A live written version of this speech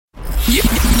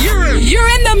You're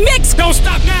in the mix. Don't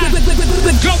stop now. With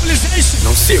Globalization.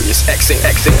 No serious Xing.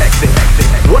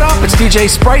 What up? It's DJ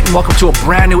Sprite, and welcome to a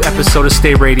brand new episode of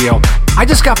Stay Radio. I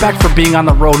just got back from being on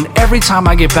the road, and every time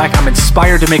I get back, I'm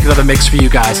inspired to make another mix for you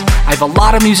guys. I have a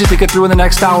lot of music to get through in the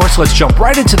next hour, so let's jump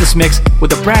right into this mix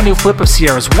with a brand new flip of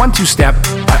Sierra's 1-2 Step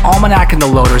by Almanac and the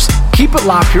Loaders. Keep it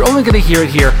locked. You're only going to hear it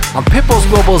here on Pitbull's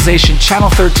Globalization, Channel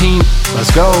 13.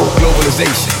 Let's go.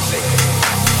 Globalization.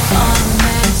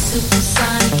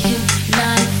 Supersonic,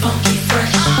 hypnotic, funky,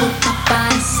 fresh. With my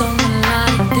body so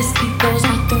melodic, this beat goes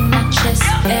right through my chest.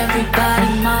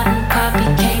 Everybody, modern copy,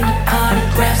 came to party.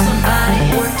 Grab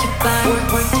somebody, work your body,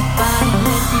 work your body.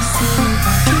 Let me see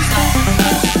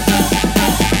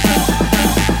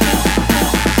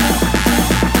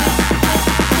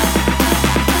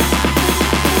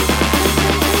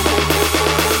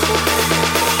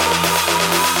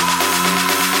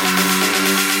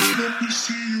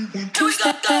you.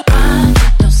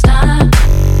 Don't stop.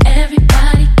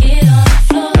 Everybody get on the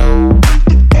floor.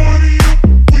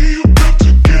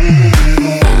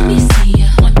 Let me see ya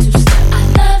 1-2 step. I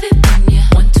love it when you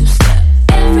 1-2 step.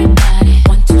 Everybody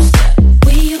 1-2 step.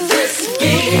 We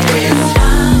investigate.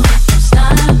 Don't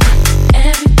stop.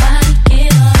 Everybody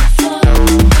get on the floor.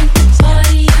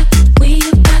 Party up. We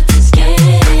about to get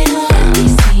it on. Let me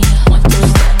see ya 1-2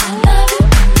 step. I love it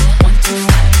when you 1-2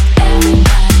 step. Everybody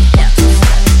 1-2 step.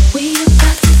 We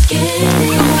about to get it on.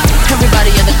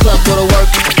 Everybody in the club go to work.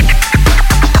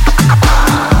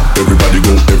 Everybody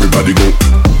go, everybody go,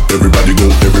 everybody go,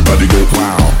 everybody go.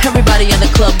 Wow. Everybody in the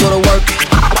club go to work.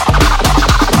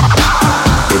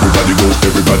 Everybody go,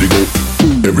 everybody go,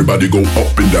 everybody go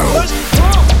up and down.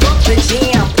 Bump the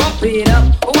jam, pump it up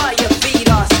while your feet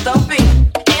are stumping.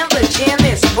 And the jam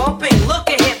is bumping. Look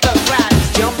ahead, the crowd is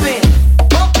jumping.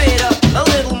 Bump it up a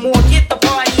little more, get the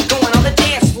party going on the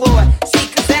dance floor. See,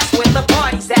 'cause that's where the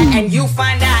party's at, and you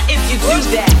find out if you do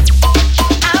that.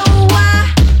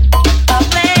 A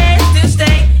place to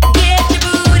stay. Get your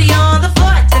booty on the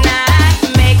floor tonight.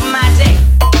 Make my day.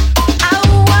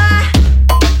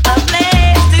 A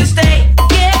place to stay.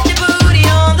 Get your booty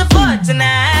on the floor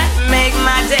tonight. Make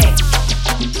my day.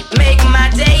 Make my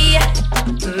day.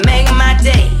 Make my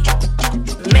day.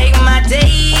 Make my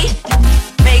day.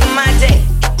 Make my day.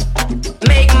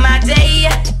 Make my day.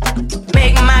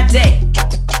 Make my day.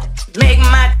 Make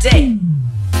my day.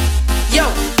 Yo,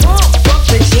 bump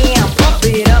the jam, pump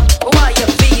it up while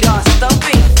your feet are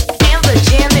stumping. And the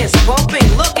jam is bumping.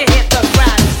 Look ahead, the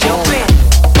crowd is jumping.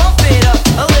 Bump it up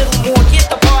a little more, get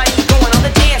the party going on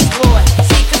the dance floor.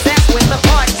 See, 'cause that's where the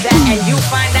party's at, and you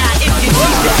find out if you do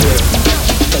that.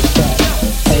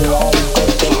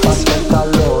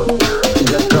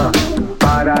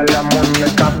 Para la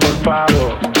muñeca, por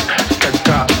favor.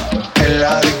 Acá, en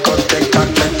la discoteca,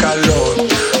 que calor.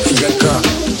 Y acá,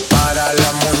 para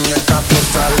la muñeca, por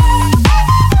favor.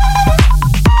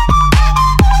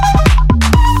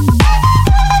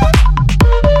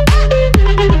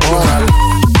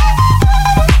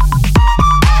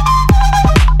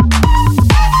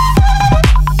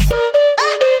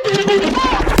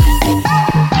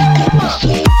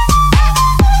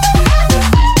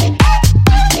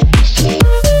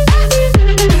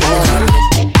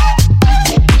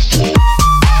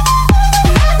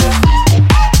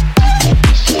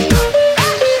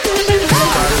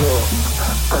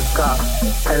 Acá,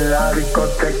 en la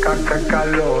discoteca, que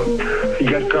calor.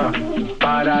 Y acá,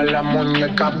 para la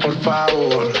muñeca, por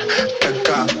favor.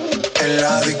 Acá, en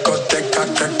la discoteca,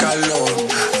 que calor.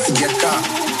 Y acá,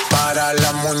 para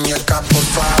la muñeca, por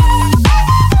favor.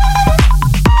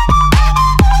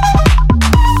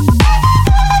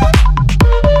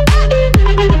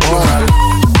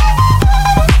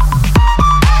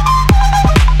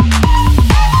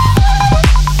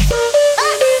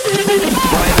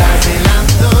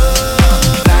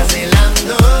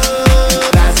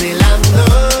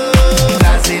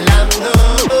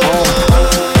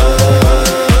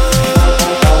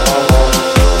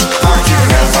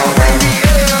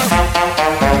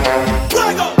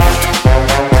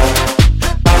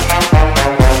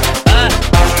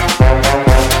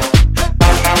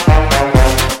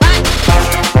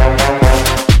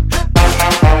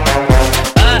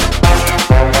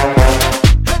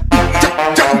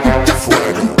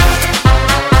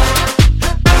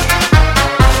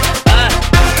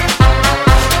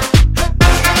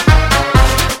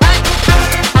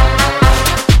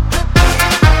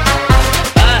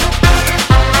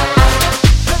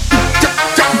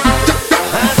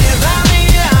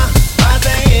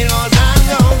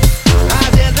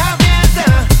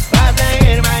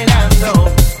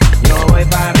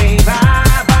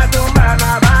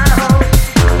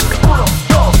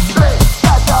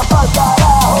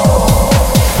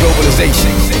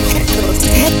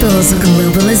 Principles of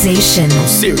Globalization.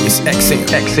 Sirius XM.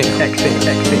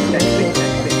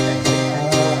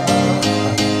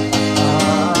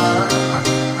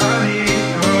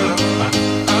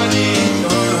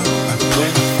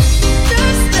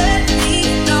 Just let me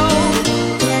know.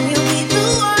 Can you be the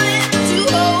one to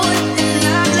hold and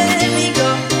not let me go?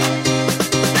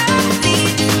 I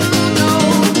need to know.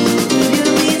 Will you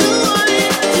be the one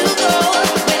to go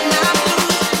when I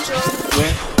lose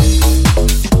control?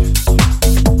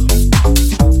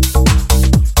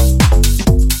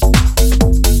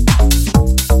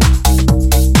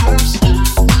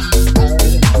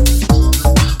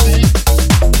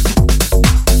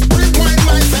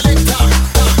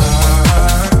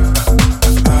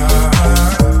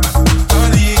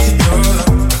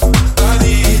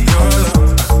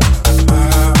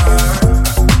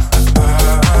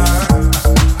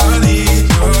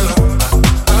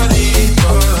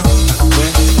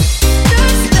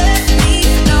 Just let me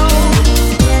know.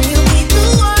 Can you be the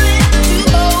one to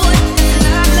hold and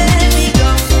not let me go?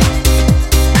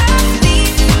 I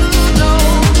need to know.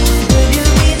 Will you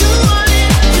be the one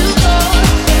to go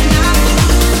when I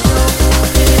lose control?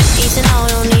 Easy now,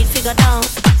 no need to go down.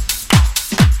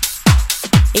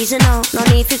 Easy now, no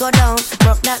need to go down.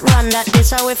 Rock that run, that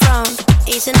this how we from.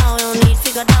 Easy now, no need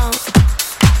to go down.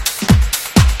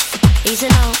 Easy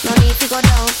now, no need to go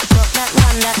down. Rock that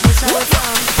run, that this how we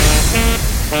from.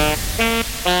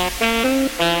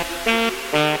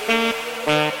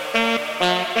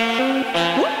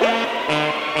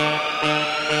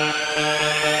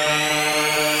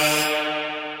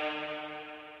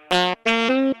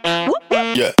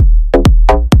 Yeah.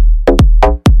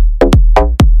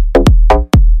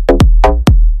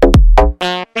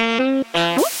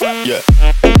 Yeah.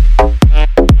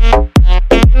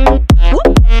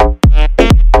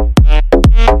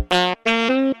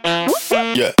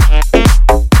 Yeah.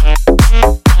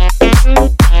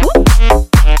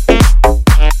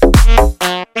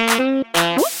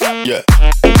 Yeah.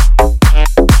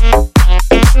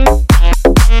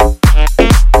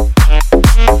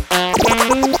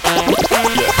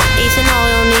 Easy now,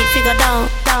 no need to go down,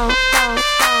 down, down,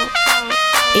 down, down.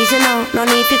 Easy now, no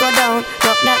need to go down.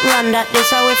 Rock that run, that this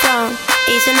how we from.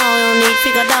 Easy now, no need to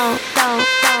go down, down,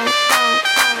 down, down,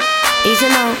 down. Easy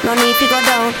now, no need to go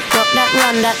down. Rock that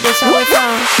run, that this how we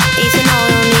from. Easy now,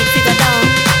 no need to go down.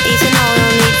 Easy now, no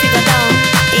need to go down.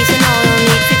 Easy now, no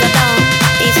need to go down.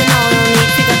 Easy now, no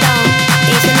need to go down.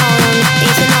 Easy now, no,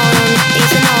 easy now, no,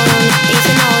 easy now, no,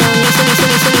 easy now, no,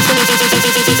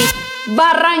 easy.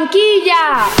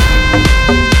 Barranquilla.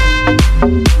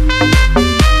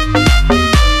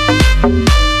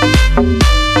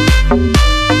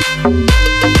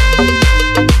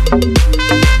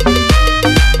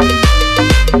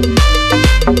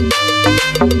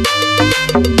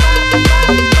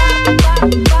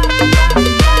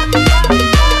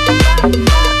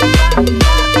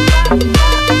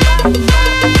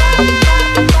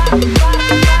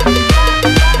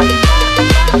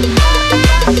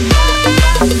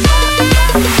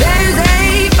 There's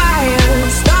a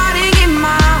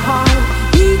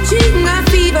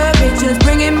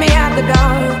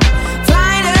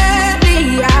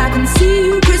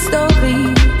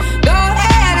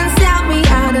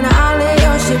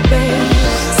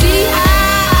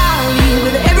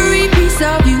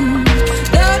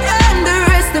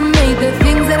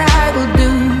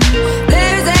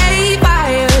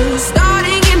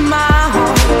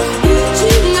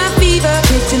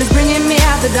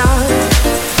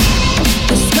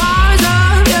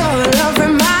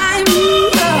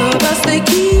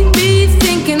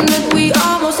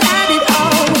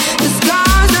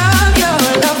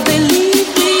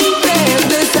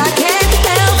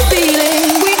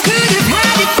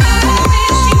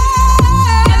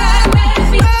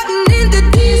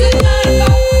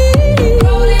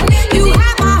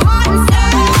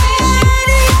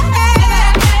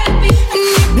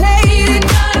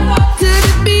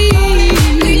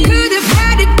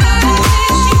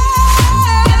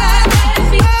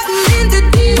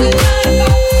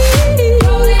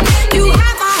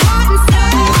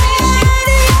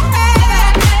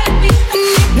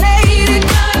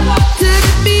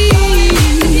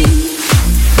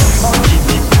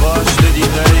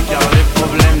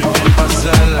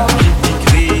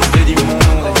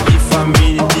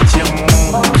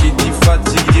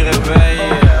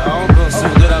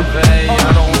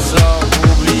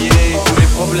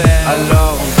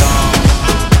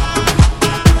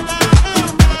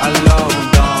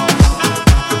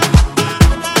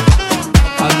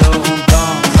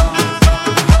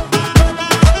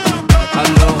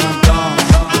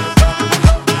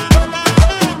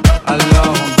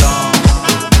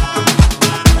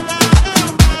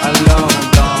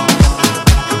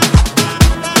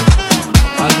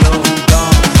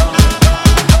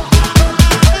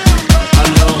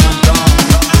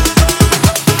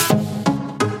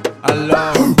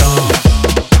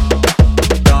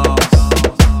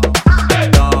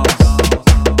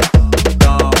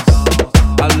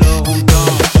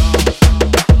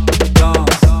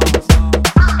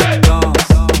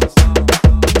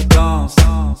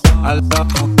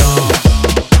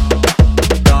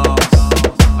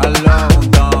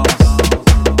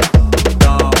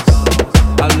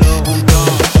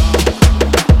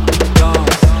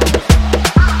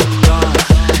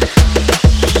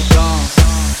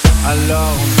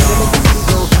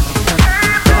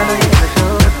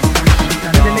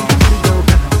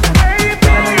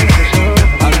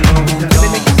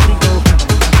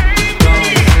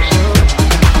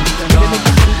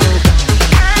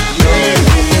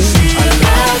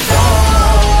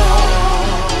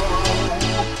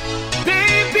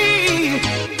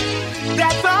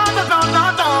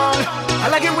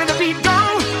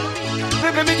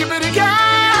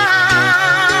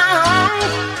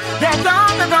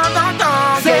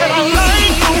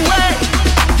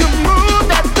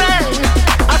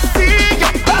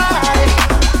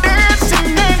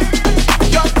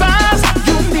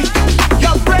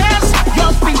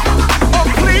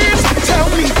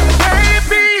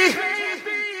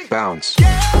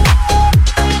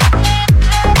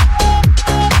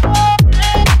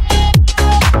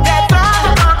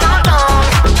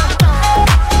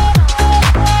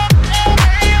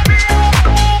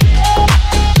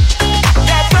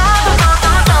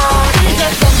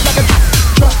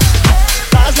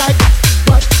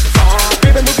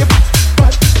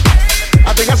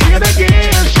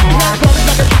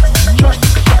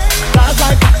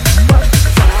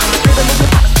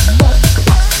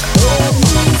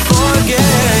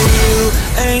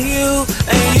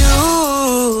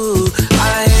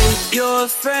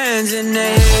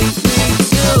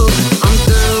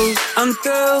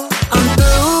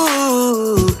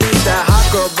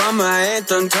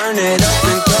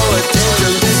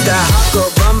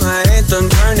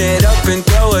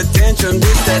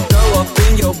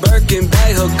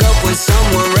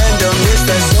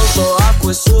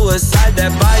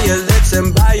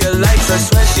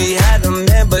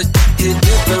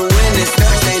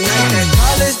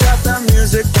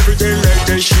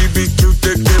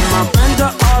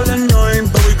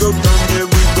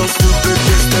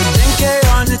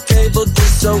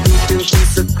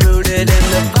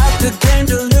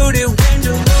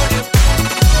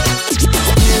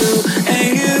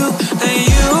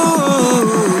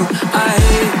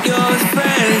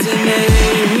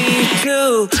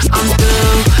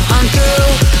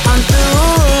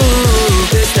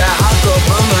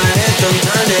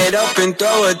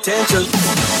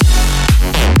Attention.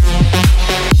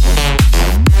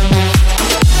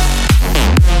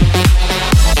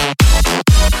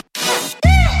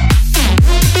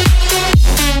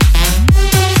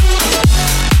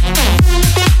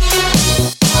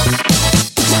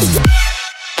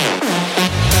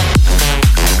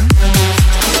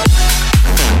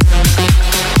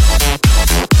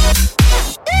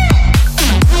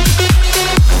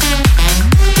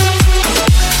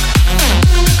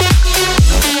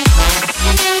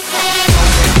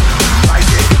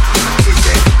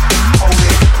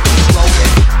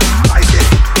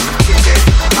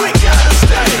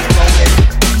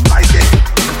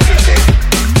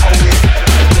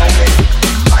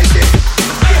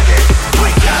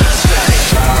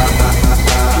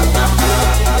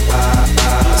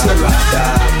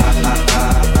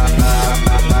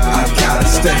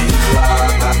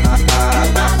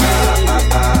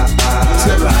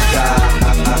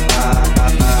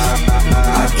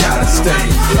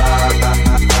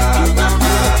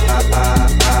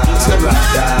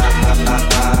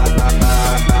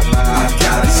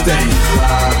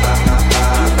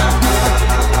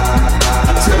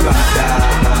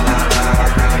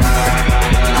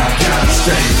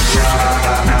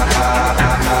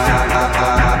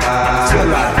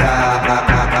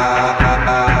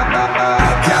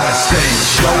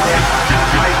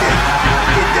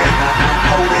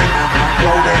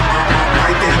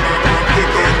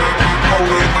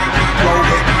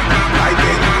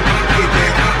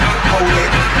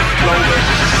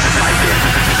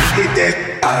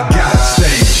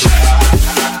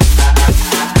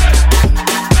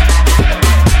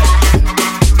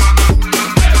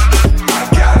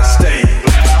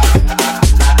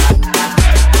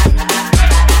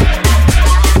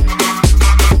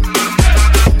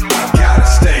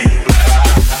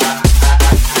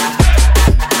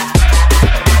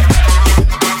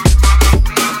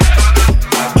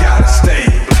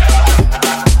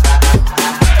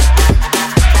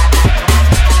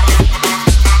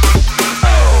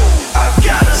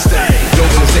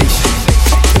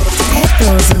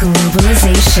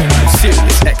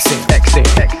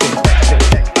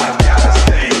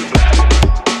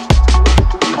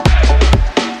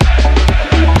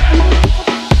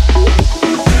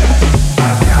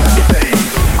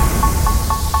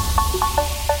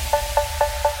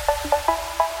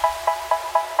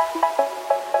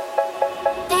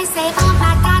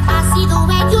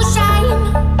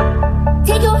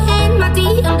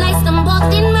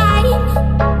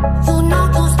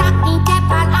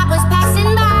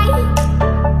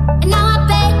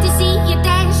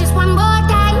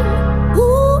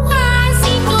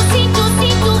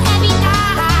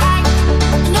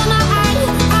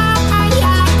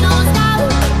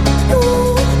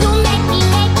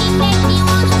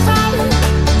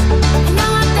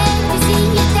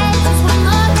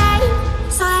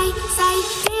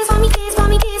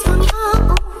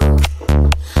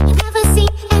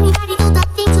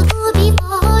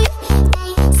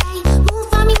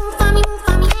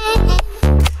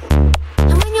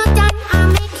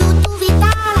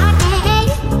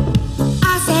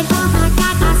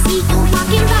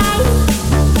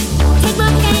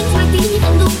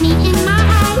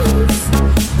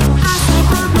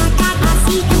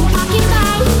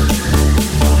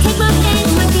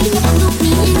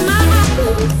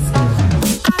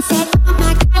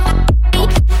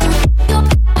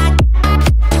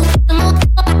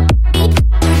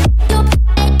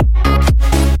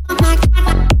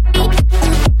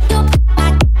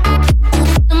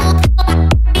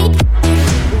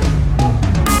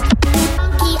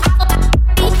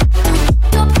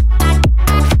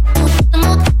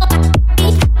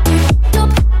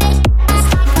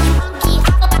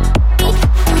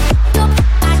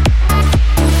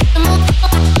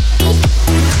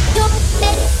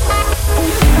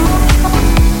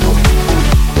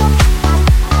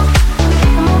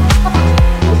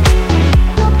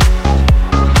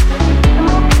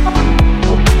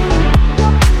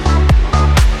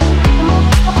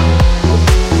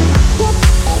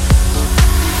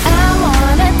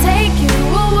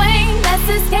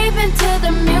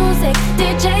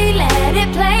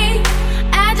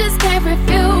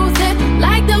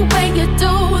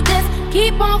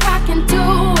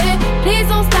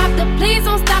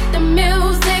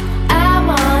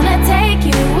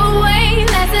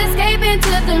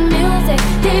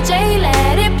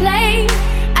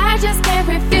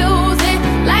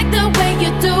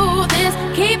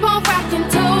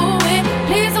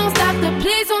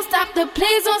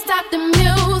 please don't stop the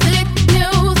music,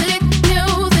 music,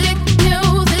 music,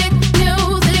 music,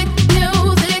 music,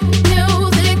 music,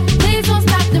 music. Please don't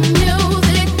stop the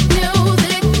music,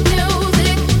 music,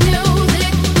 music, music, music,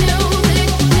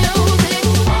 music.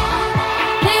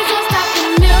 Please don't stop the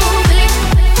music.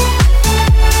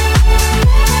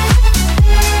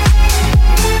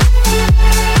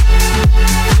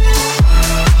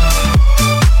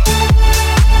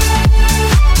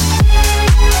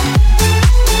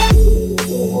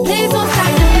 Please don't stop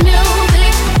the music.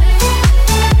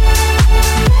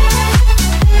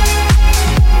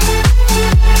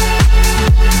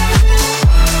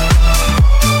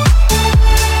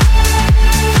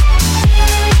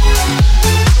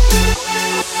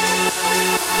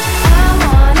 I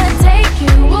wanna take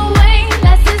you away.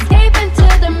 Let's escape into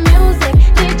the music.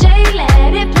 DJ,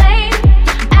 let it play.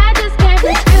 I just can't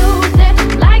refuse it.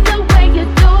 Like the way you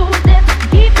do this.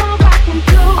 Keep on rocking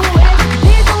to it.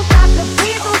 Please don't stop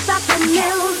the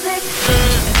music.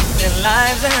 Their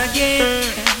lives again,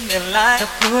 their lives to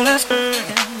pull us,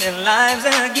 their lives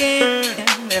again,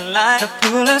 their lives to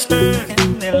pull us,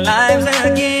 their lives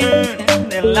again,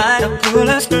 their lives to pull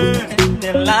us,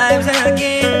 their lives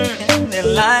again, their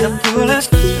lives to pull us,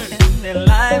 their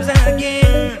lives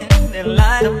again, their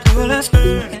lives to pull us,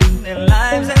 their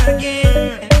lives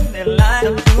again, their lives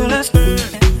to pull us,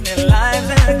 their lives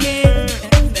again,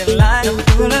 their lives to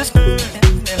pull us,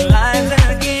 their lives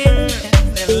again,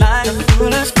 their lives to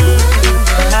pull us,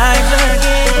 their lives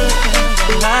again,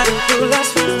 their lives to pull us,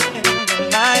 their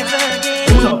lives again.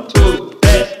 1, 2,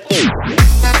 3.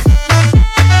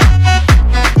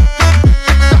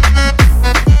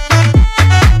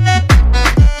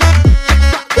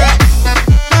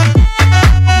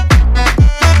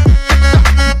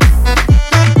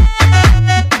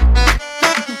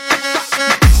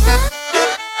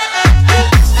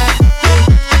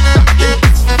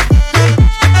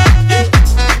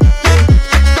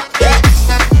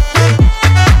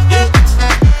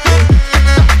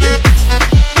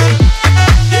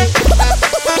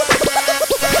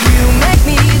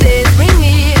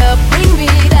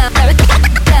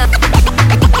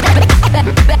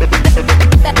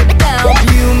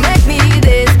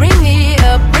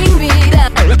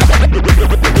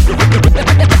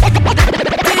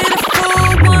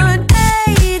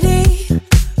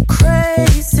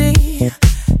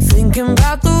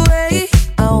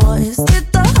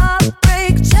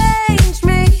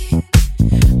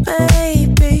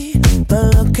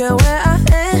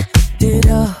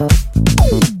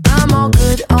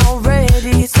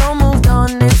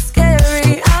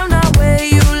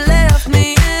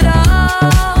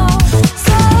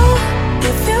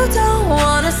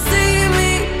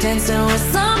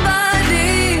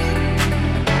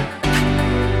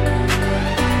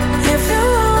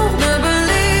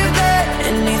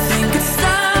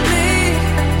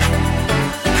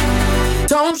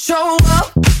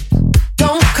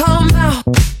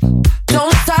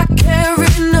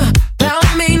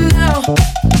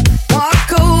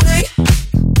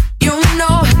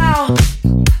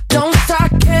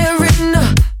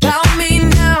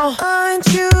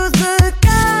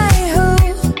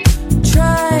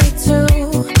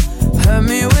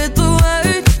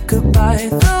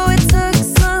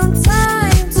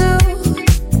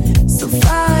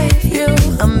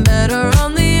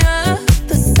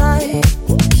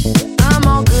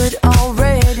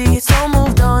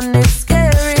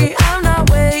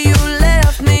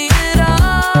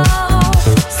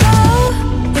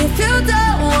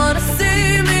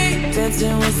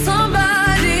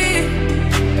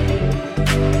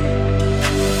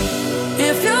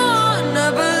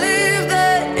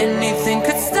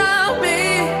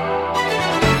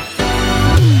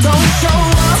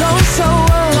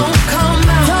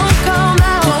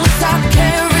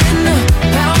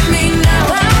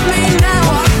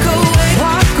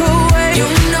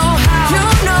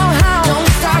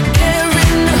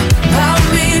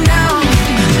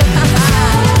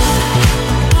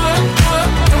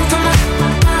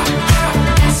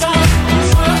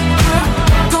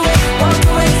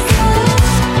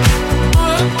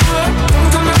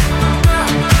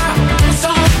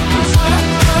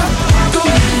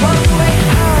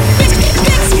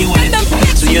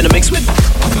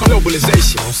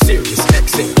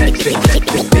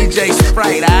 DJ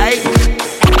Sprite, aight?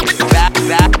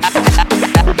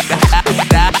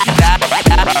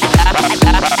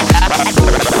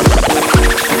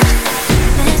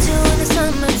 Met you in the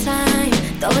summertime,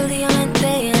 todo el día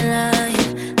mente en line.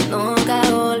 Nunca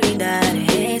olvidar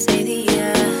ese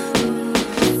día.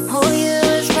 Who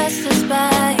years passed us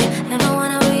by, and I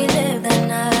wanna relive that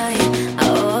night.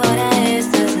 Ahora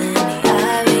estás en mi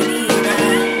avenida.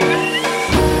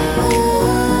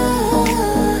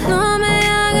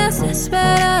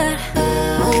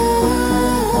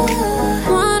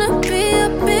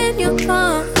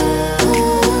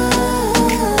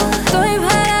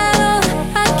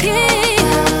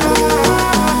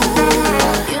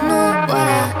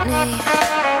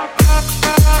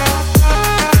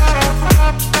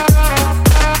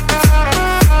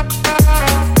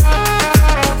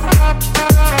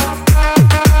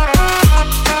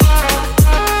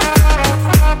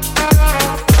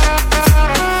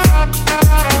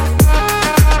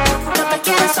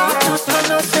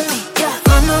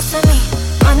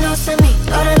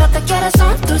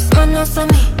 manos a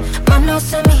mí,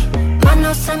 manos a mí,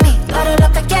 manos a mí. Todo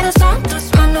lo que quiero son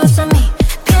tus manos a mí.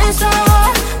 Pienso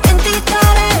en ti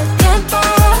todo el tiempo.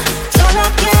 Solo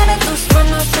quiero tus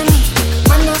manos a mí,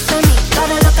 manos a mí.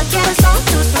 Todo lo que quiero son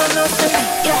tus manos a mí.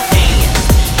 Dance,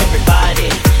 everybody,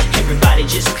 everybody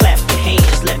just clap your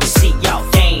hands. Let me see y'all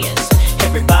dance.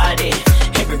 Everybody,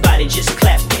 everybody just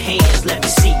clap your hands. Let me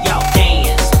see y'all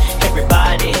dance.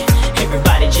 Everybody,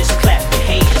 everybody just clap your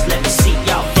hands. Let me see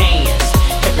y'all dance.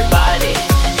 Everybody,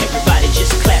 everybody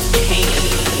just clap your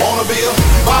hands. Wanna be a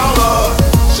baller,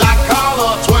 shot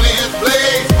caller, 20-inch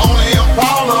blade on the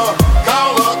Impala.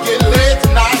 Caller, get laid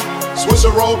tonight. Switch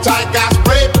a roll tight, got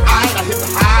spray ice. I hit the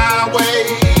highway,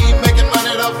 making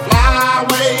money the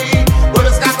flyway. But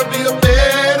it's got to be a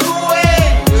better way,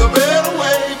 a better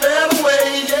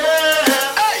way, yeah.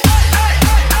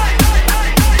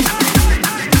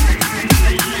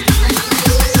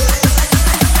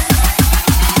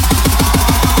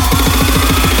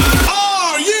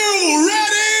 Are you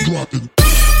ready? Drop it.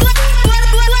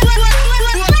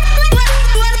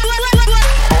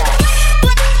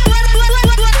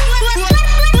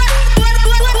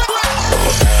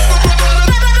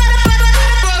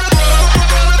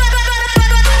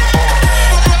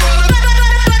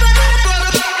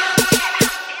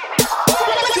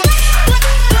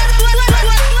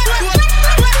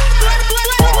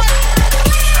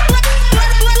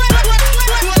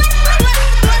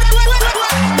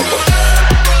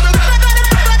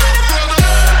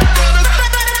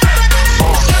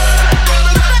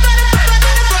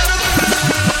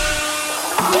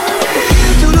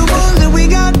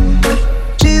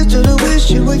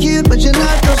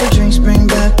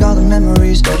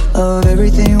 Of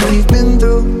everything we've been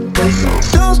through.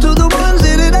 Toast to the ones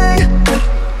here today.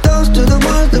 Toast to the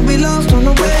ones that we lost on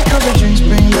the way. Cause the drinks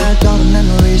bring back all the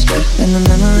memories. And the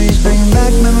memories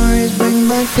bring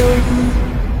back you.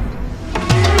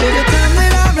 There's a time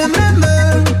that I remember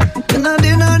when I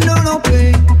did not know no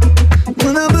pain.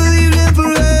 When I believed in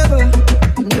forever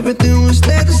and everything would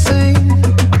stay the same.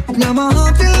 Now my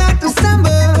heart feels like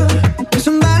December. When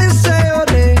somebody say your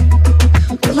name.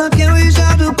 Cause I can't reach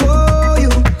out to call you.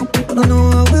 I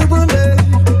know I will one day,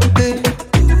 hey.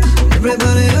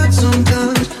 Everybody hurts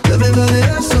sometimes, everybody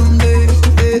hurts someday,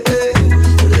 hey, hey.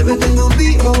 But everything gon'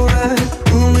 be alright,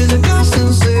 only the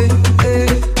constancy, hey.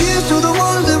 Cheers to the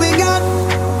ones that we got.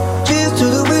 Cheers to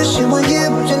the wish you were here,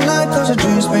 but you're not. Cause the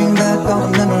dreams bring back all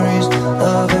the memories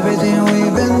of everything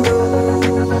we've been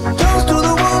through. Toast to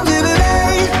the ones here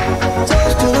today.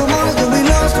 Toast to the ones that we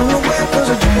lost on the way. Cause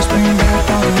the dreams bring back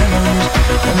all the memories.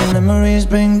 And the memories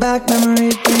bring back,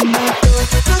 memories bring back.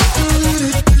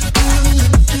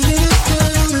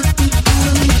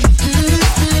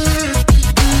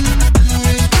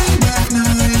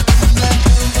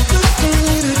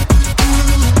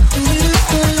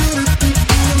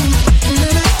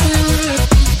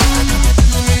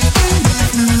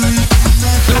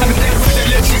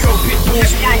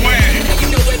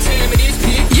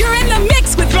 You're in the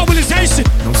mix with Globalization.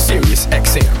 No serious,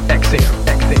 exhale.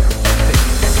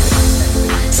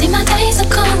 See, my days are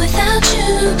cold without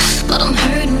you, but I'm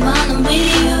hurting while I'm with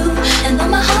you. And though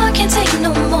my heart can't take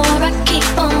no more, I keep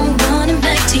on running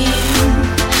back to you.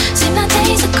 See, my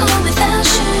days are cold without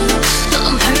you, but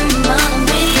I'm hurting while I'm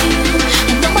with you.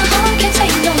 And though my heart can't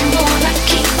take no more, I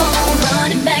keep on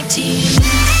running back to you.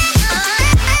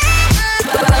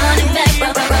 Running back,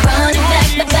 running back,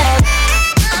 back.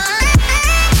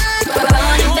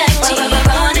 Running back to you,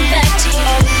 running back to you.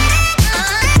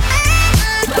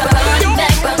 Running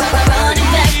back,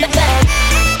 running back, back.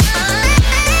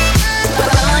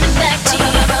 Running back to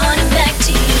you, running back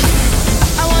to you.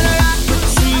 I wanna rock with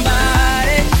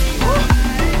somebody.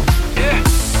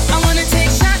 I wanna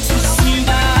take shots with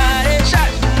somebody. Shot.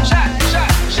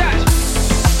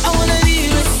 I wanna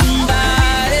leave with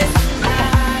somebody.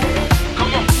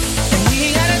 Come on. And we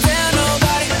ain't gotta tell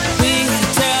nobody. We ain't gotta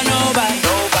tell nobody.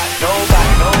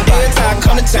 Every time I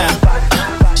come to town,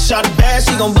 shawty bad,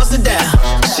 she gon' bust it down.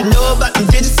 She know about them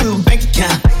digits in my bank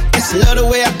account, and she love the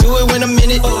way I do it when I'm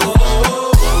in it.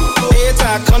 Every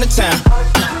time I come to town,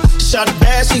 shawty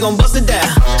bad, she gon' bust it down.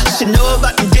 She know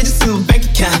about them digits in my bank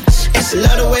account, and she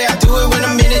love the way I do it when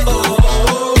I'm in it.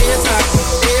 Every time,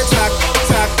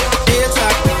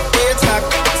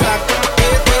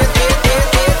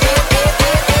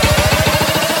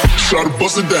 Try to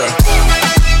bust it down.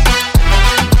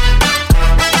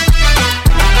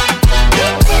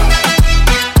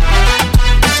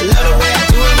 she love the way I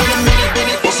do it when I'm in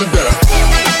it. Bust it down.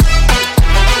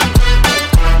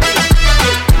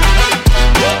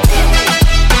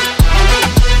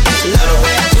 She love the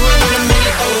way I do it when I'm in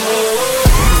it.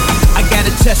 I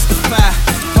gotta testify.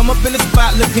 Come up in the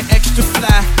spot looking extra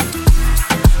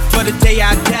day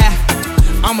I die,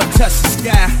 I'ma touch the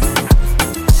sky.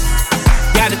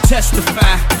 Gotta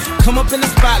testify. Come up in the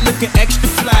spot looking extra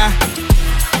fly.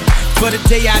 For the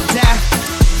day I die,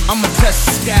 I'ma touch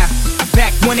the sky.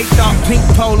 Back when they thought pink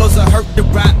polos would hurt the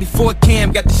rock. Before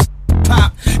Cam got the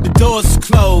pop, the doors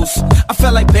closed. I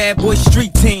felt like bad boy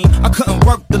street team. I couldn't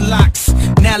work the locks.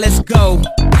 Now let's go.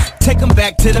 Take them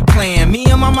back to the plan. Me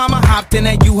and my mama hopped in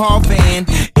that U-Haul van.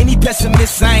 Any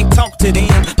pessimists, I ain't talk to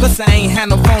them. Plus I ain't had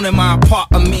no phone in my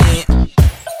apartment.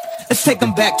 Let's take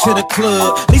them back to the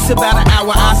club. At least about an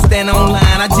hour I stand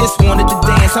online. I just wanted to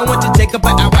dance. I went to Jacob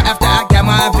an hour after I got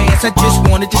my advance. I just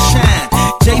wanted to shine.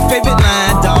 Jay favorite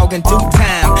line, dog, in due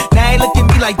time. Now he look at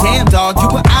me like, damn dog, you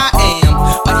what I am.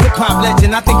 A hip-hop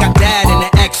legend, I think I died in an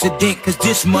accident. Cause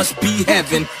this must be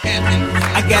heaven.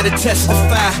 I gotta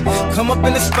testify. Come up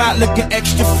in the spot looking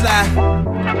extra fly.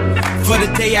 For the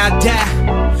day I die,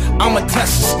 I'ma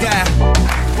touch the sky.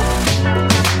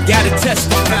 Gotta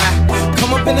testify.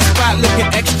 Come up in the spot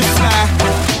looking extra fly.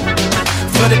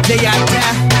 For the day I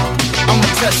die, I'ma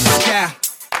touch the sky.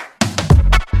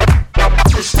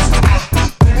 Touch the sky.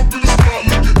 Come up in the spot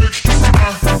looking extra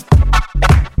fly.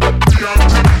 Day I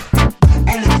die,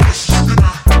 I'ma touch the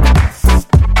sky.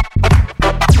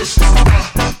 Touch the sky.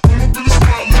 Come up in the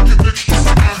spot looking extra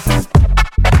fly.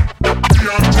 Day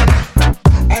I die,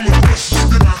 I'ma touch the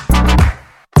sky.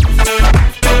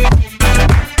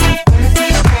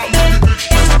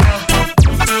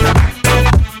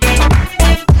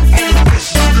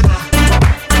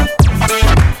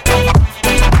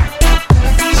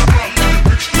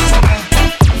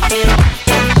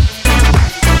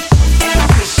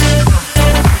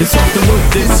 It's off the hook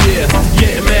this year,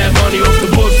 getting mad money off the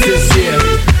books this year.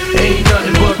 Ain't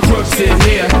nothing but crooks in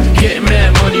here, getting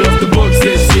mad money off the books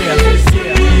this year.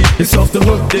 It's off the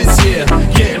hook this year,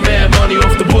 getting mad money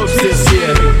off the books this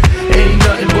year. Ain't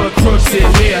nothing but crooks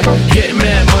in here, getting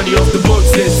mad money off the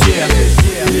books this year.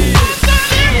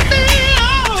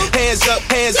 Hands up,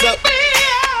 hands up.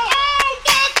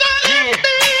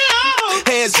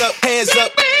 Hands up, hands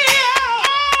up.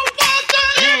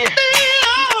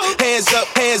 Hands up,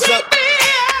 hands up. Hands up, hands up.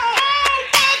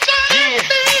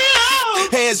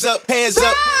 Hands up, hands up, hands up, hands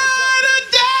up.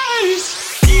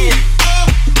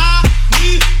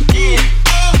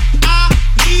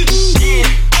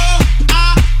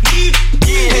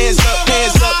 Hands up,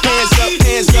 hands up, hands up,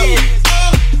 hands up.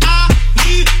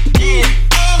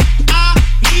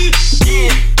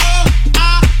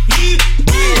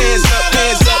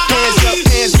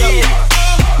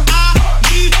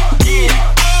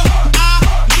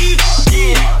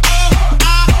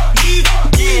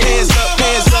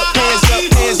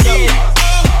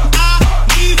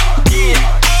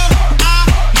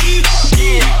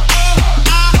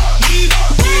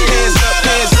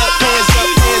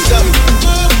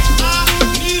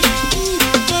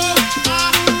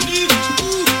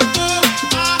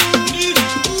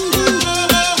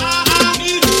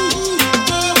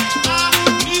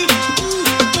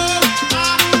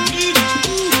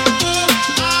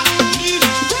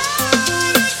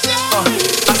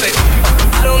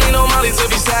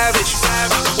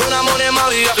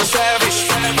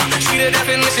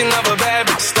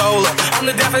 I'm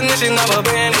the definition of a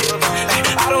bandit.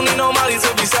 I don't need no Molly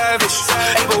to be savage.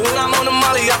 Hey, but when I'm on the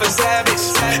Molly, I feel savage.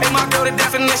 Hey, my girl, the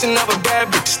definition of a bad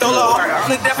bitch. Stole her heart.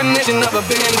 I'm the definition of a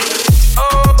bandit.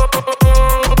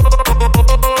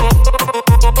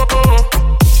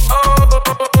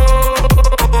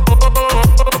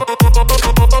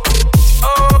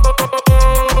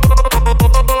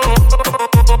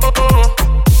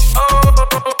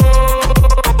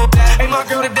 Hey, my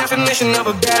girl, the definition of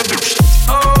a bad bitch.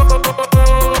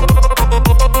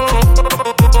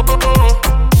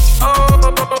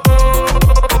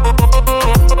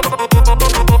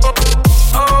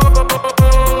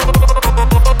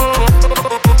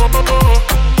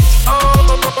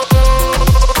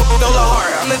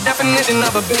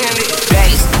 Of a bandit.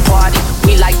 Bass party,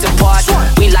 we like to party.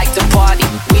 We like to party.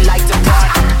 We like to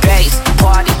party. Bass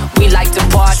party, we like to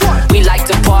party. We like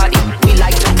to party. We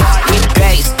like to party.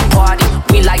 Bass party,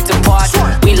 we like to party.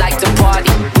 We like to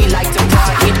party. We like to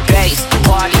party. Bass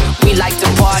party, we like to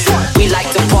party. We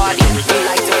like to party. We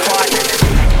like to party.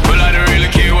 Well, I don't really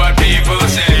care what people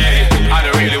say. I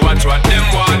don't really watch what them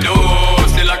want do.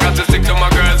 Still I got to stick to my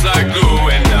girls like glue,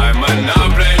 and I might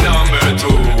not play number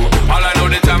two. All I know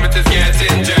the time it is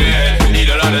getting jet. Need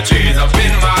a lot of trees up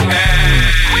in my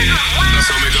head.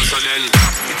 So me go so then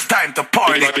it's time to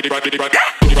party.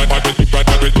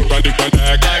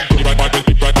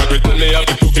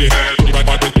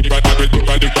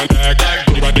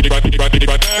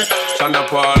 Shonda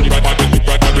Paul.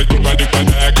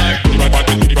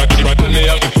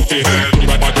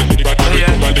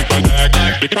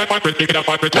 Well,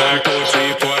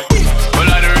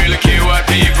 I don't really care what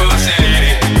people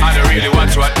say. I don't really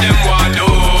watch what them want do.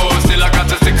 Still I got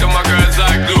to stick to my girls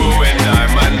like glue. And I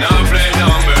might not play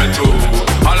number two.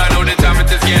 All I know the time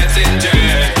it is getting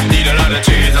jet. Need a lot of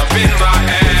trees up in my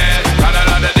head. Got a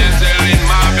lot of dental in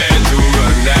my bed to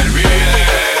run that relay.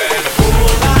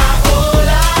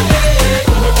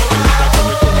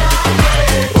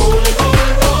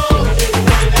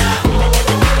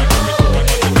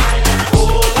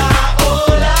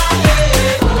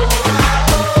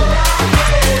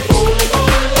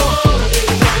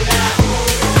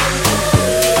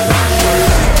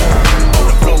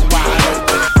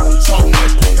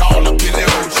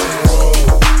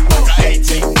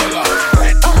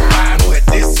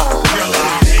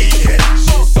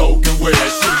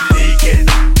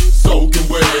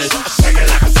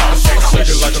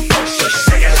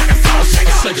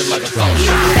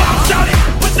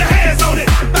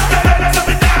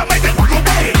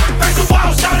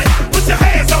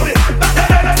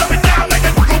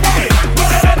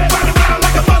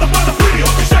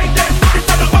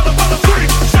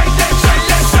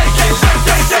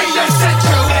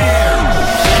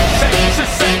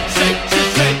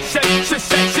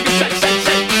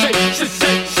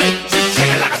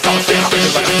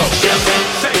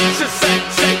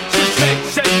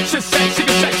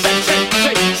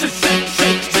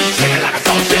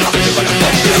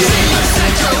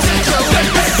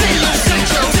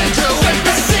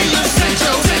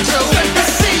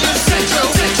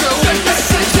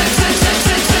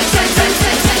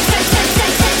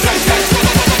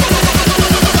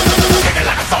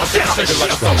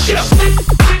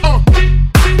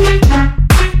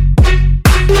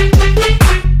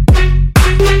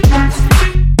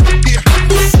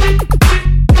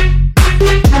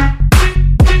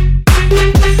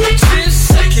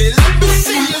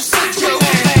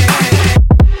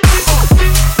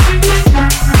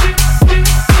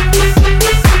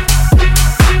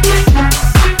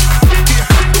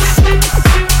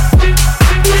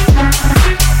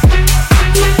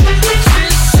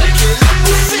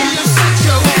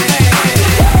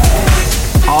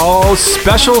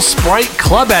 Special Sprite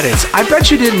club edits. I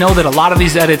bet you didn't know that a lot of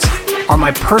these edits are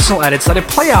my personal edits that I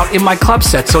play out in my club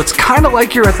set. So it's kind of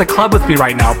like you're at the club with me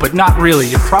right now, but not really.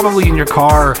 You're probably in your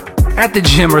car, at the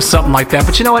gym or something like that.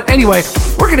 But you know what? Anyway,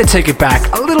 we're going to take it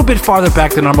back a little bit farther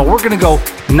back than normal. We're going to go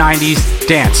 90s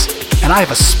dance. And I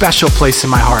have a special place in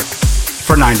my heart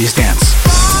for 90s dance.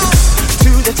 To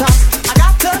the top, I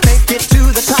got to make it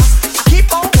to the top. I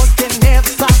keep on working, never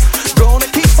stop. Gonna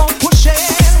keep on pushing.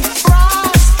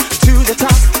 Top.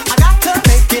 I got to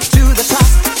make it to the top.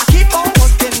 I keep on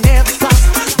working, never stop.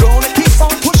 Gonna keep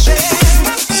on pushing.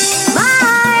 My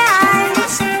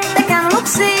eyes, they can look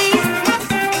see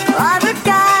other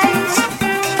guys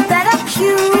that are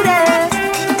cuter.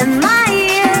 And my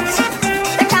ears,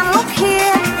 they can look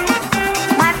here.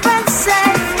 My friend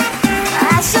said,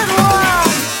 I said, whoa.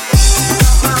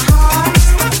 My heart,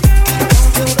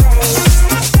 don't do that.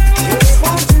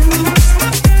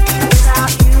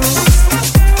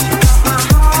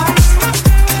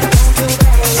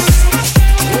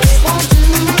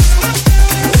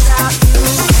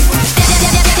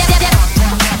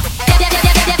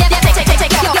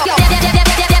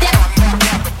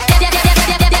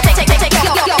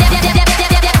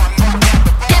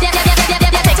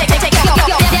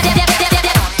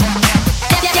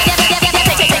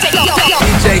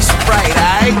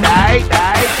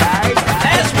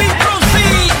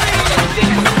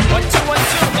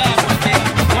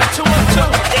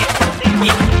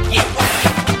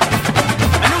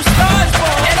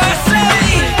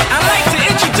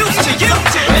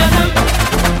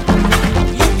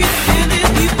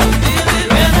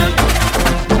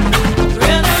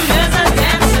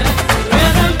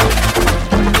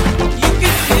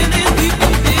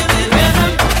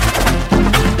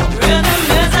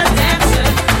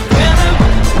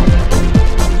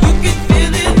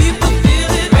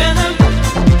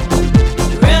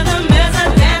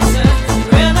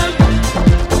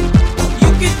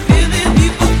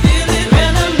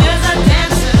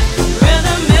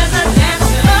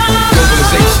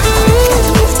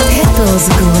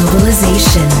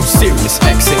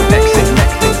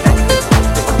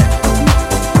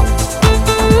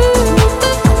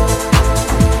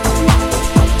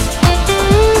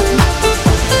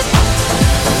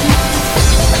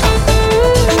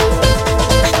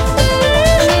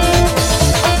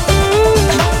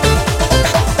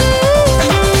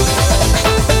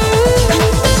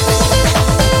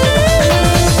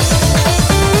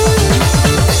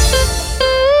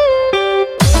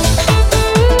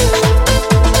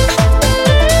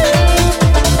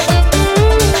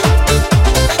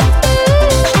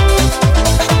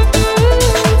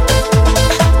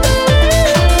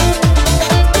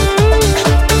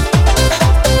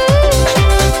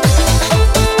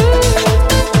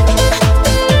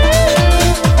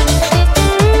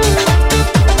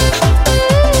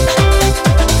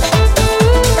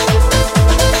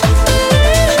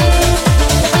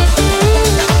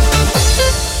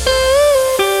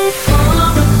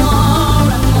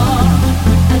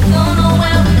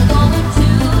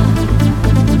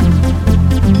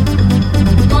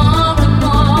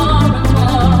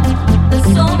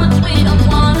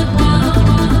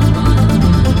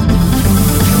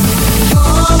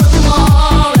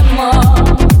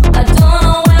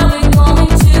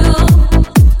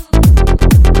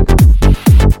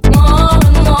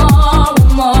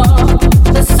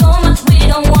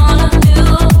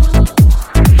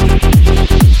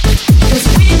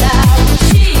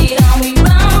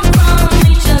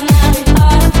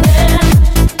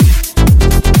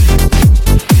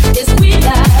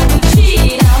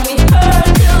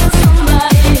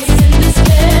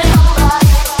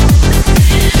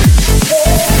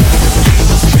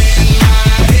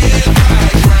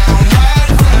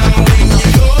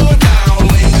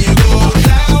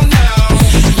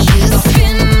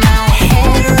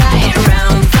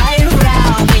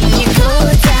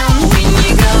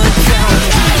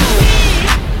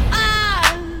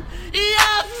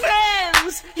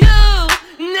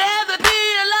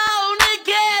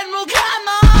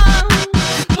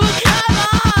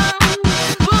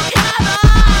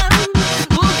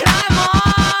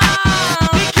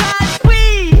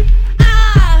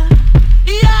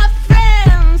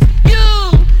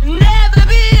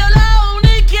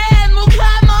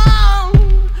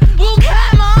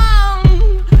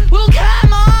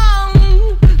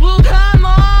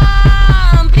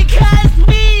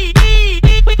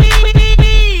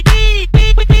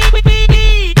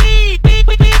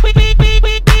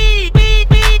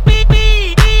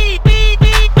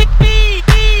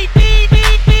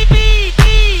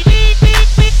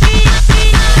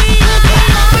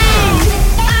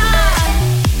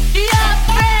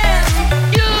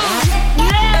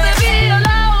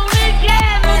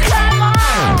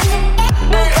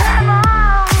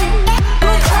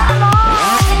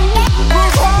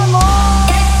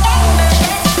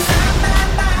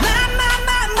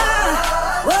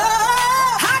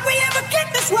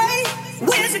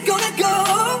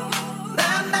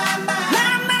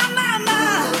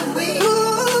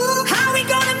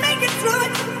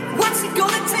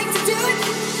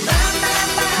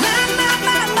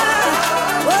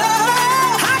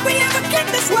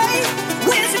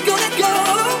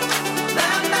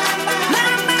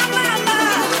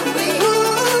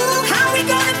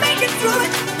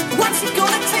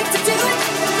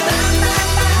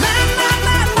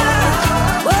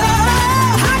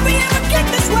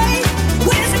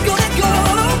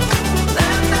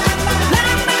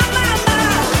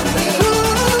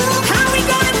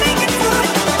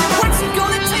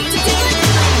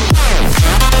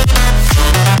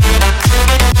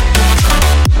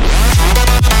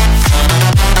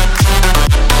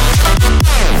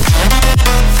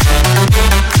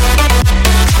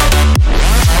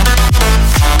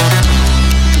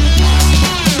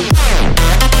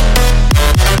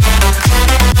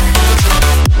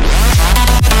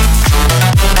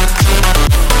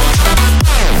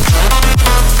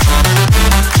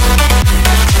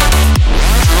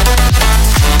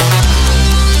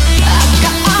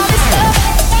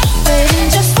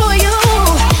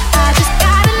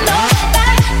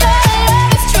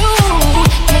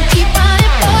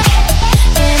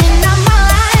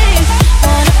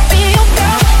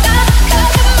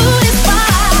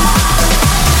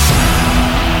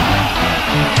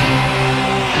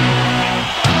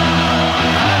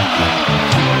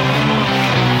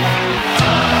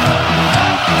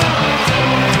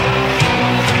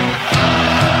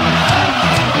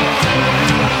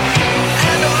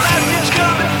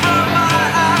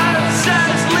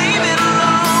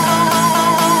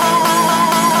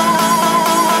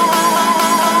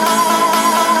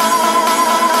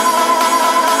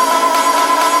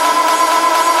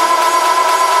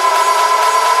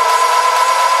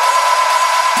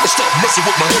 messing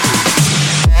with my head.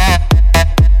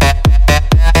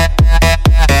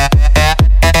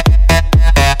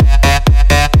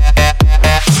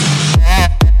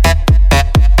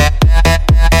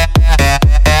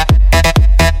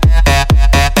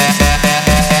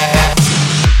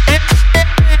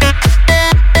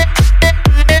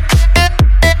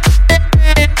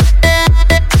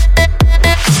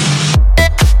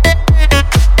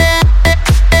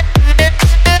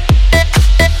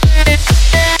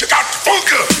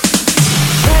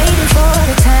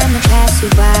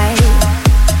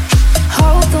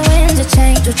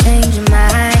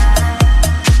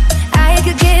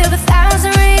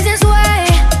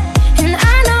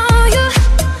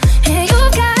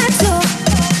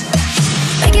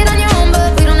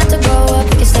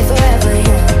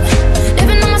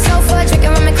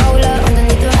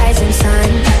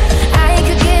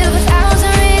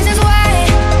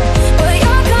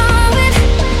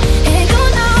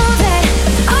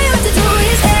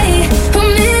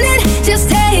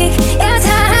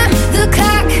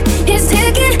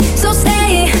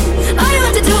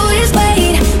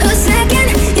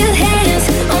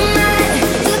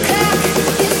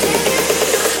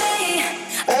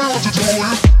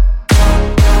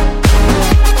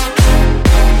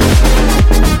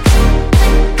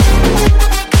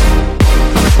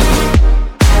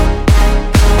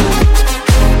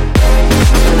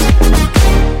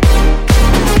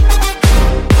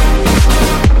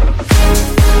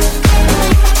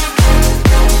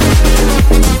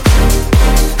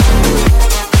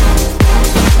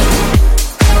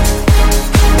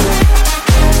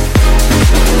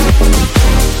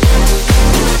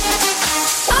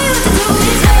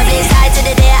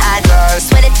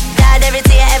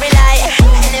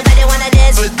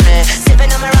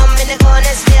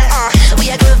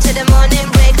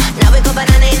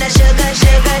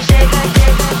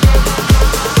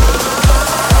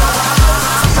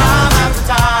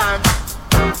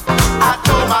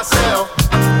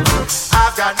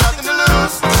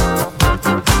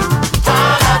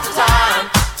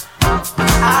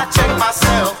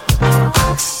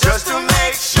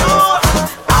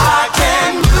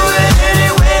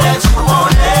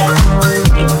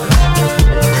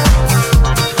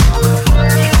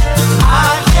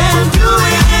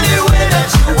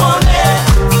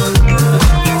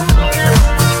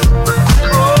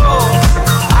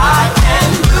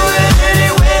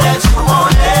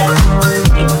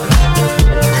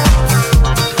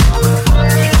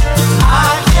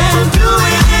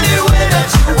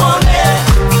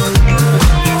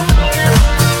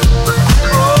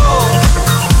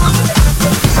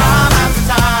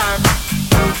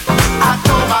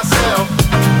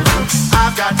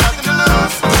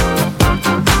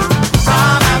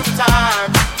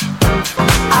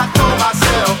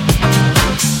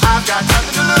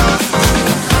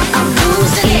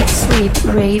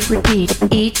 rave, repeat,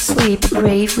 eat, sleep,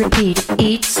 rave, repeat,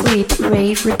 eat, sleep,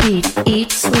 rave, repeat,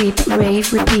 eat, sleep,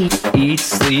 rave, repeat. Eat,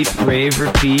 sleep, rave,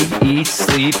 repeat, eat,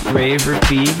 sleep, rave,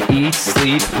 repeat, eat,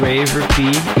 sleep, rave,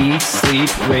 repeat, eat,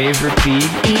 sleep, rave, repeat.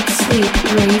 Eat, sleep,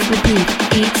 rave, repeat,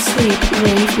 eat, sleep,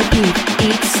 rave, repeat,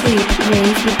 eat, sleep,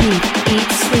 rave, repeat,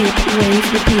 eat, sleep, rave,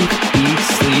 repeat. Eat,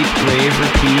 sleep, rave,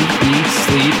 repeat, eat,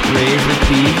 sleep, rave,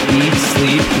 repeat, eat,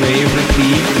 sleep, rave,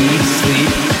 repeat, eat, sleep.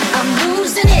 I'm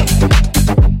losing it.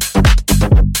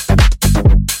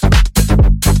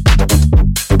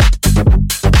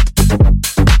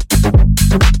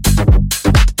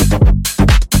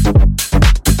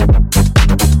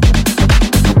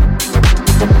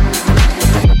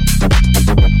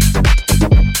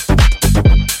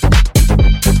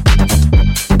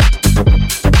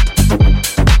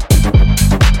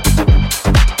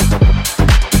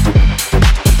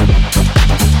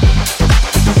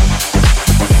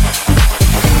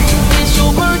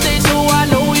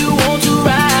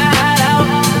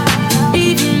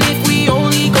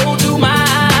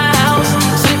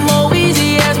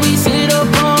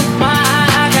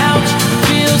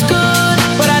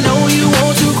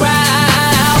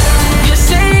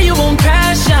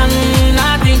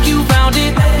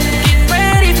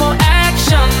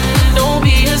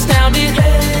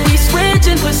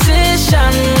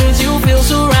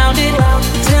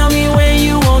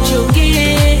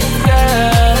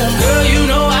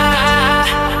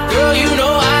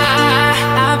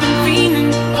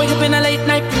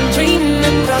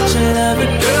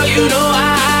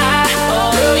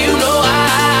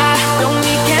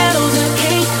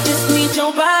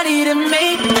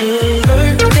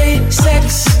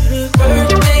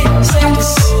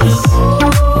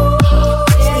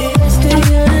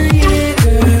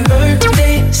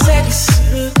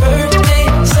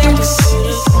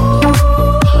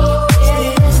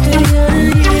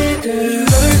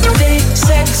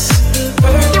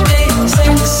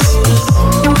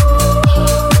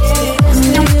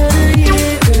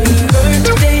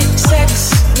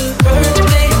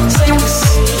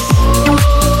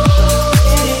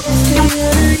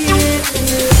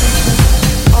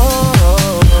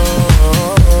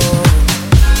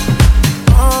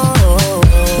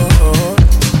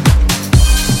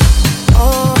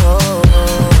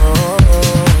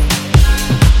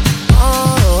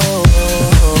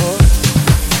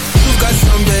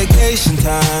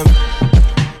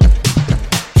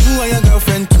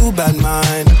 in two bad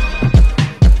mind.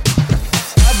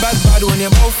 Bad when you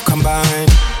both combine.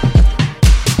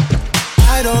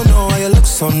 I don't know why you look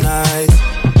so nice.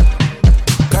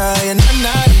 Girl, you're not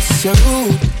nice, you're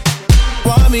rude.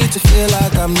 Want me to feel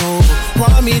like I'm new.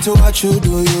 Want me to watch you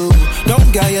do you.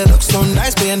 Don't get you look so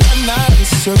nice, but you're not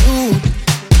nice, you're rude.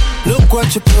 Look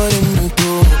what you're putting me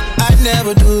through. I'd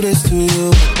never do this to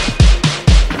you.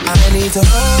 I need to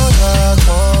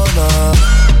hold up,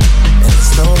 and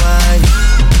it's no line.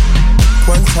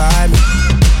 One time,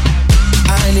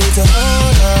 I need to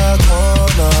hold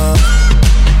up,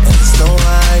 and it's no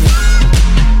line.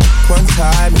 One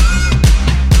time.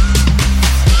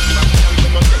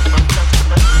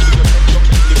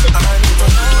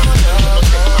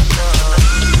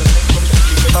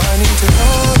 I need to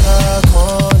hold a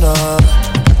corner,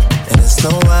 and it's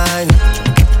no wine.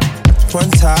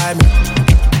 One time,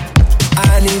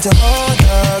 I need to hold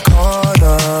a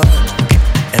corner,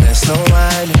 and it's no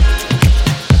wine.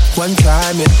 One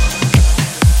time,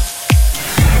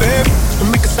 babe,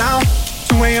 don't make a sound.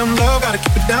 2 a.m. love, gotta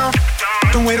keep it down.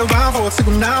 Don't wait around for a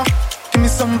signal now. Give me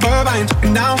some verb, I ain't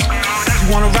talking down.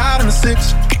 You wanna ride in the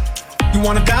 6, you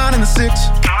wanna dine in the 6.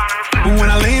 But when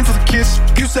I lean for the kiss,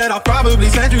 you said I'll probably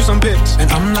send you some pics.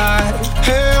 And I'm like,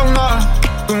 hell nah,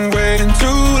 been waiting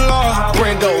too long.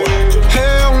 Brando,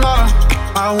 hell nah,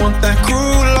 I want that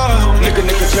cruel love. Nigga,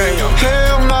 jam.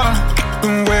 Hell nah,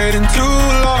 been waiting too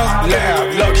long.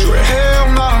 Lab, luxury.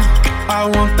 Hell nah, I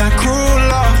want that cruel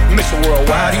love. Mr.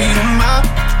 Worldwide, body of mine,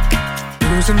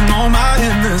 losing all my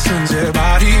innocence. Yeah,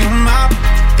 body of mine,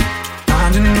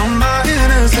 finding all my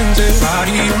innocence. Yeah,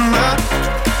 body of mine,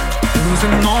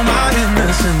 losing all my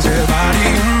innocence, yeah, body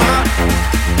of mine,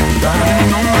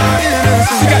 riding on my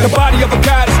innocence. She got the body of a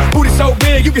goddess, booty so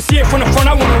big you can see it from the front.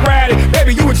 I wanna ride it,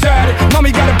 baby you excited.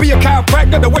 Mommy gotta be a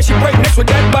chiropractor, the way she break next with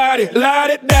that body.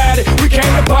 Light it, daddy, we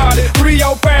came to party.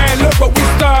 305, look what we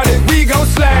started. We gon'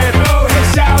 slide, go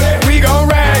ahead, shout it. We gon'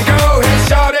 ride, go ahead,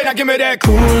 shout it. Now give me that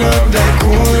cool up,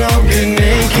 get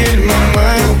naked, mamá.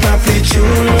 Tu papi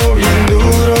chulo, bien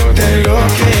duro, te lo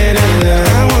quiere dar.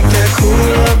 I want that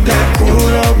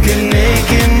cool up, get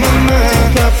naked, mamá. Tu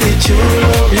papi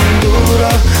chulo, bien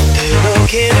duro, te lo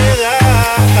quiere dar.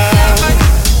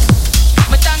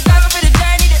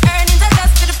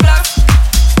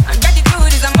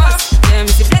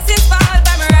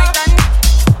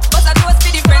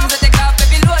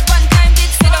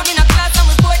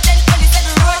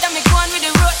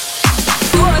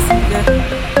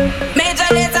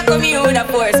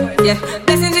 Yeah,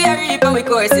 blessings we are reap and we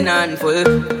coursing on full.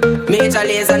 Major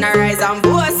lays on a rise and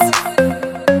boast.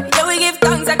 Yeah, we give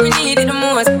thanks like we need it the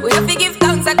most. We have to give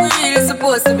thanks like we really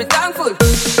supposed to be thankful.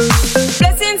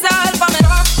 Blessings all for me.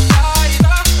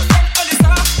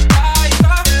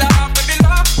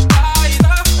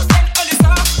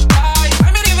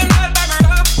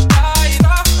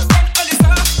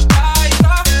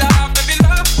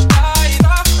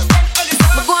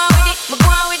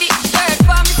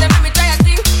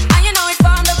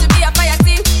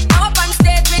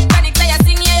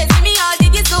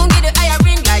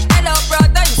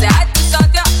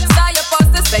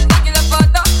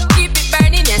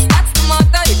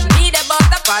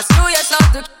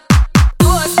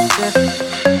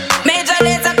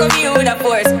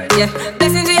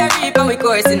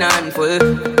 Coursing on full.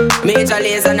 Major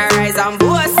lays on a rise and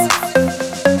boast.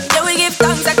 Yeah, we give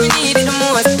thanks like we need it the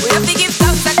most. We have to give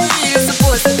thanks like we really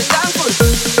supposed to be thankful.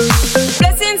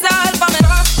 Blessings all for me.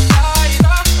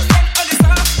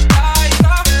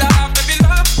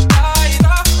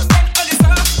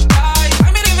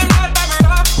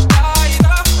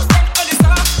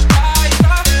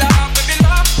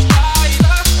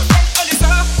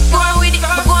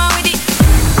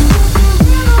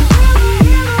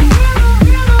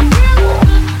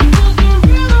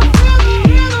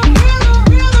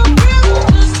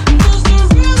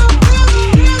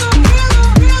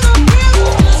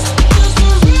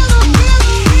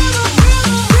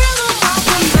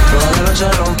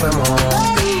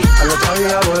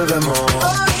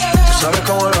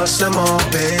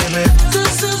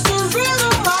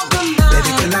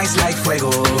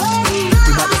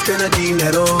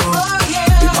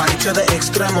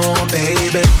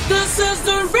 Baby, this is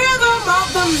the rhythm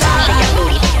of the night. Shake that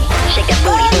booty, shake that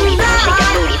booty, shake that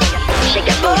booty, shake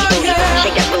that booty,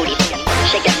 shake that booty,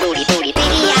 shake that booty, booty.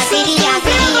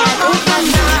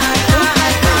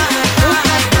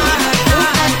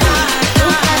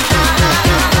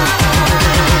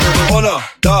 Uno,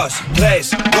 dos,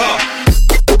 tres, go.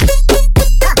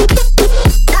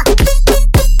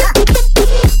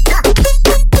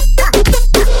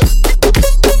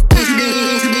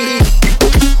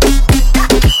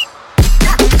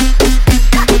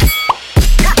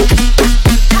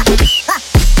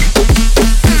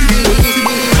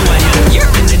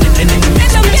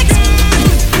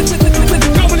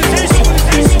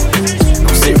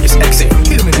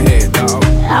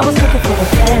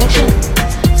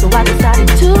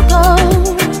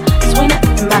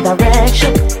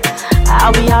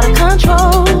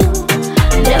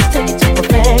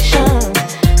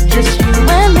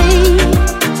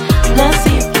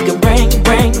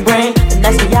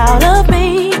 love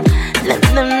me. Let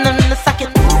suck it,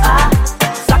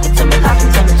 suck it to me, like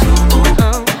it to me too.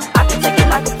 I can take it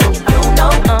like a fool,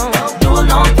 do a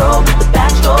long throw with the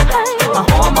backstroke. My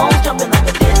hormones jumping like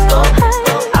a disco.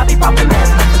 I be popping ass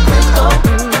like a Crisco.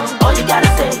 All you gotta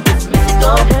say is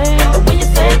mystical. And when you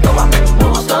say go, I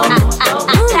move slow.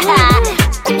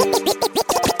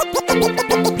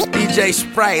 DJ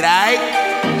Sprite, aight?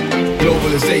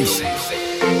 Globalization.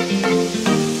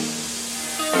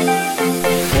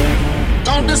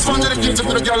 This one dedicated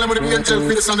for the girl with the angel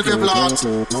face on the devil heart.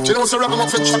 She knows the rap up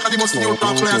for track and the most new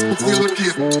top players put deal with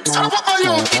you. Stand up on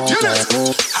you, you know.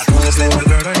 I know this little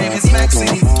girl, her name is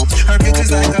Maxine. Her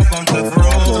beauty's like a bunch of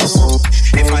roses.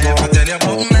 If I ever tell you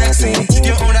about Maxine,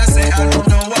 you would say I don't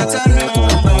know what I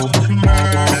know. But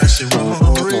murder she wrote,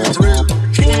 murder she wrote,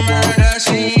 murder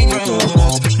she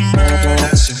wrote,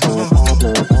 murder she wrote.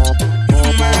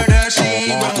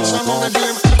 Some of the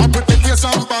game, I protect your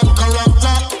some bad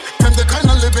character. Them the kind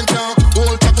of living can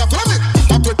hold chaka for me.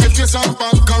 I protect your some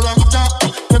bad character.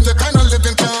 Them the kind of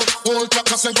living can hold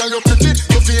chaka. Say girl you pretty,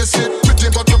 you face it pretty,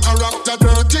 but your character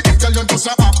dirty. Girl you just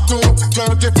a act too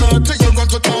flirty, you run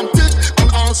to Tom Dick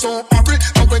and also hurry.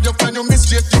 And when you find your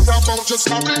mistake, you rap out just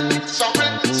sorry.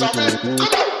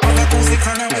 Pussy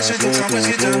kinda when she do some when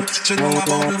she do. She know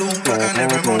about the loop and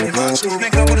every money match.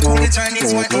 Make up with the coolie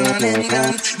Chinese white man and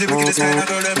Indian. The wickedest kind of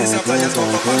girl that miss up players go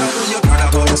for color. You heard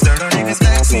about the star, her name is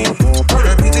Maxine.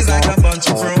 Her beauty's like a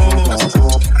bunch of roses.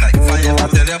 Like if I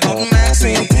ever tell you about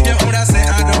Maxine, you would say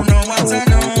I don't know what I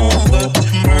know. But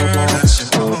murder she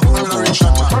wrote, murder she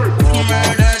wrote,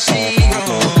 murder she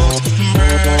wrote,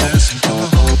 murder she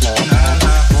wrote.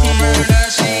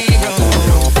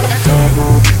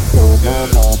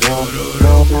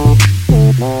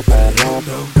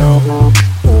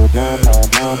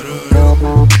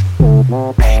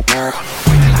 Hey girl,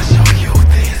 wait till I show you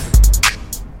this.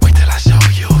 Wait till I show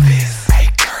you this. Hey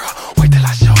girl, wait till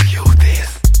I show you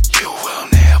this. You will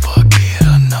never get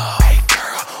enough. Hey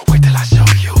girl, wait till I show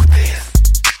you this.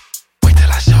 Wait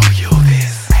till I show you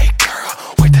this. Hey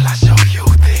girl, wait till I show you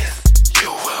this.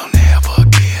 You will never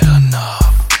get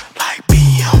enough. Like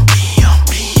BM, BM,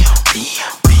 BM,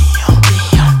 BM, BM,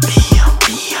 BM, BM,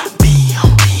 BM, BM,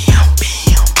 BM, BM,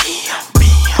 BM,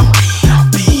 BM,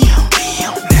 BM,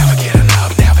 BM. Never get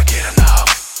enough, never get enough.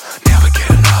 Never get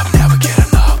enough, never get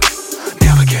enough.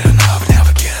 Never get enough,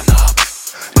 never get enough.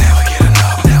 Never get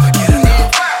enough, never get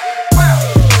enough.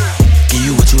 Give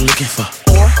you what you looking for.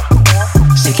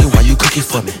 Shake it while you cooking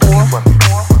for me.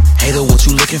 Hater, what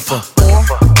you looking for?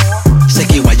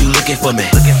 Shake it while you looking for me.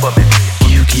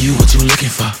 Give you what you looking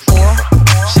for.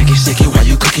 Shake it while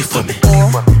you cooking for me.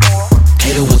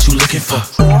 Hater, what you looking for?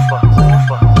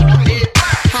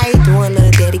 How you doing,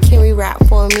 little daddy? Can we rap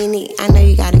for a minute? I know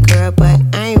you got a girl, but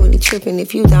I ain't really tripping.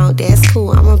 If you don't, that's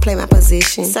cool. I'm gonna play my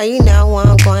position. So you know where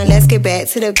I'm going. Let's get back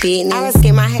to the business. I was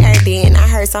getting my hair done. I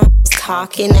heard some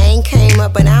talking. They ain't came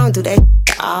up, but I don't do that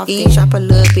often. Eavesdrop a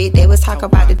little bit. They was talking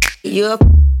about the you up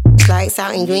lights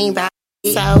out in Greenbelt.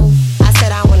 So I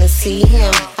said I wanna see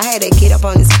him. I had to get up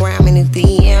on this gram in the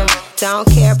DM. Don't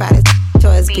care about his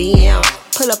choice BM.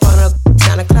 Pull up on a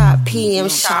 9 o'clock PM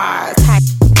sharp. Type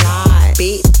line,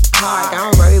 big hard.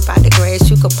 Don't worry about the grass.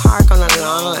 You could park on the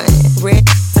lawn. Red,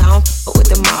 don't fuck with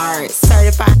the marks.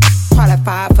 Certified,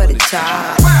 qualified for the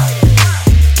job.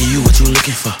 Give you what you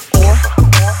looking for.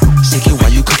 Shake it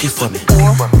while you cooking for me.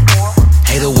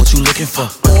 Hater, what you looking for?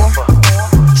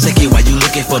 Shake it while you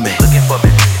looking for me.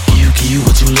 Give you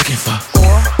what you looking for.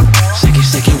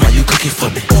 Shake it while you cooking for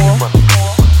me.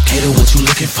 Hater, what you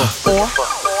looking for?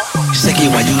 Shake it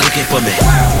while you looking for me.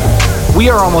 We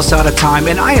are almost out of time,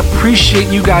 and I appreciate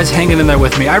you guys hanging in there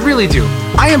with me. I really do.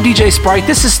 I am DJ Sprite.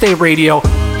 This is Stay Radio.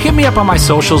 Hit me up on my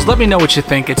socials. Let me know what you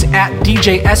think. It's at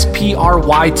DJ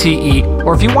SPRYTE.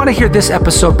 Or if you want to hear this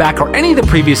episode back or any of the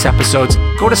previous episodes,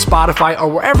 go to Spotify or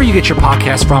wherever you get your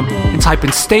podcast from and type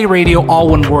in Stay Radio, all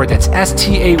one word. That's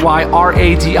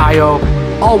STAYRADIO,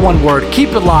 all one word.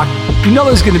 Keep it locked. You know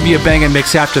there's going to be a banging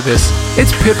mix after this.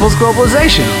 It's Pitbull's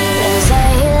Globalization. They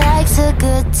say he likes a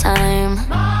good time.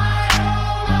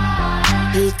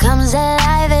 He comes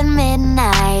alive at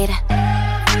midnight.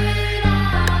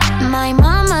 My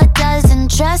mama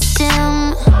doesn't trust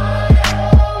him.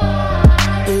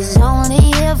 He's only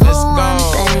here for one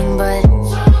thing, but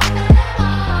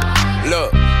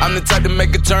look, I'm I'm the type to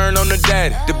make a turn on the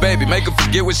daddy. The baby, make her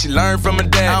forget what she learned from her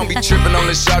dad. I don't be tripping on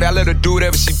this shawty, I let her do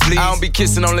whatever she please. I don't be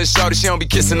kissing on this shawty, she don't be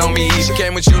kissing on me. She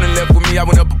came with you and left with me, I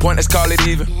went up a point, let's call it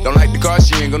even. Don't like the car,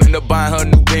 she ain't gonna end up buying her a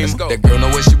new Beamer. That girl know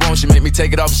what she wants, she make me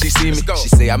take it off if she see me. She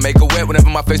say I make her wet whenever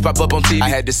my face pop up on TV. I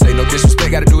had to say no disrespect,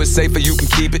 gotta do it safer, you can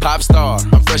keep it. Pop star,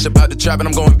 I'm fresh up out the trap and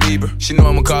I'm going Bieber. She know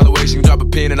I'ma call away, she can drop a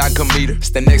pin and I can come meet her.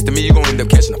 Stand next to me, you gon' end up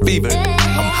catching a fever.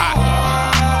 I'm hot.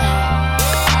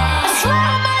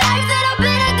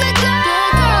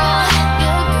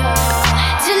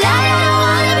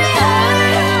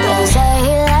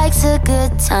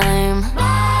 Time.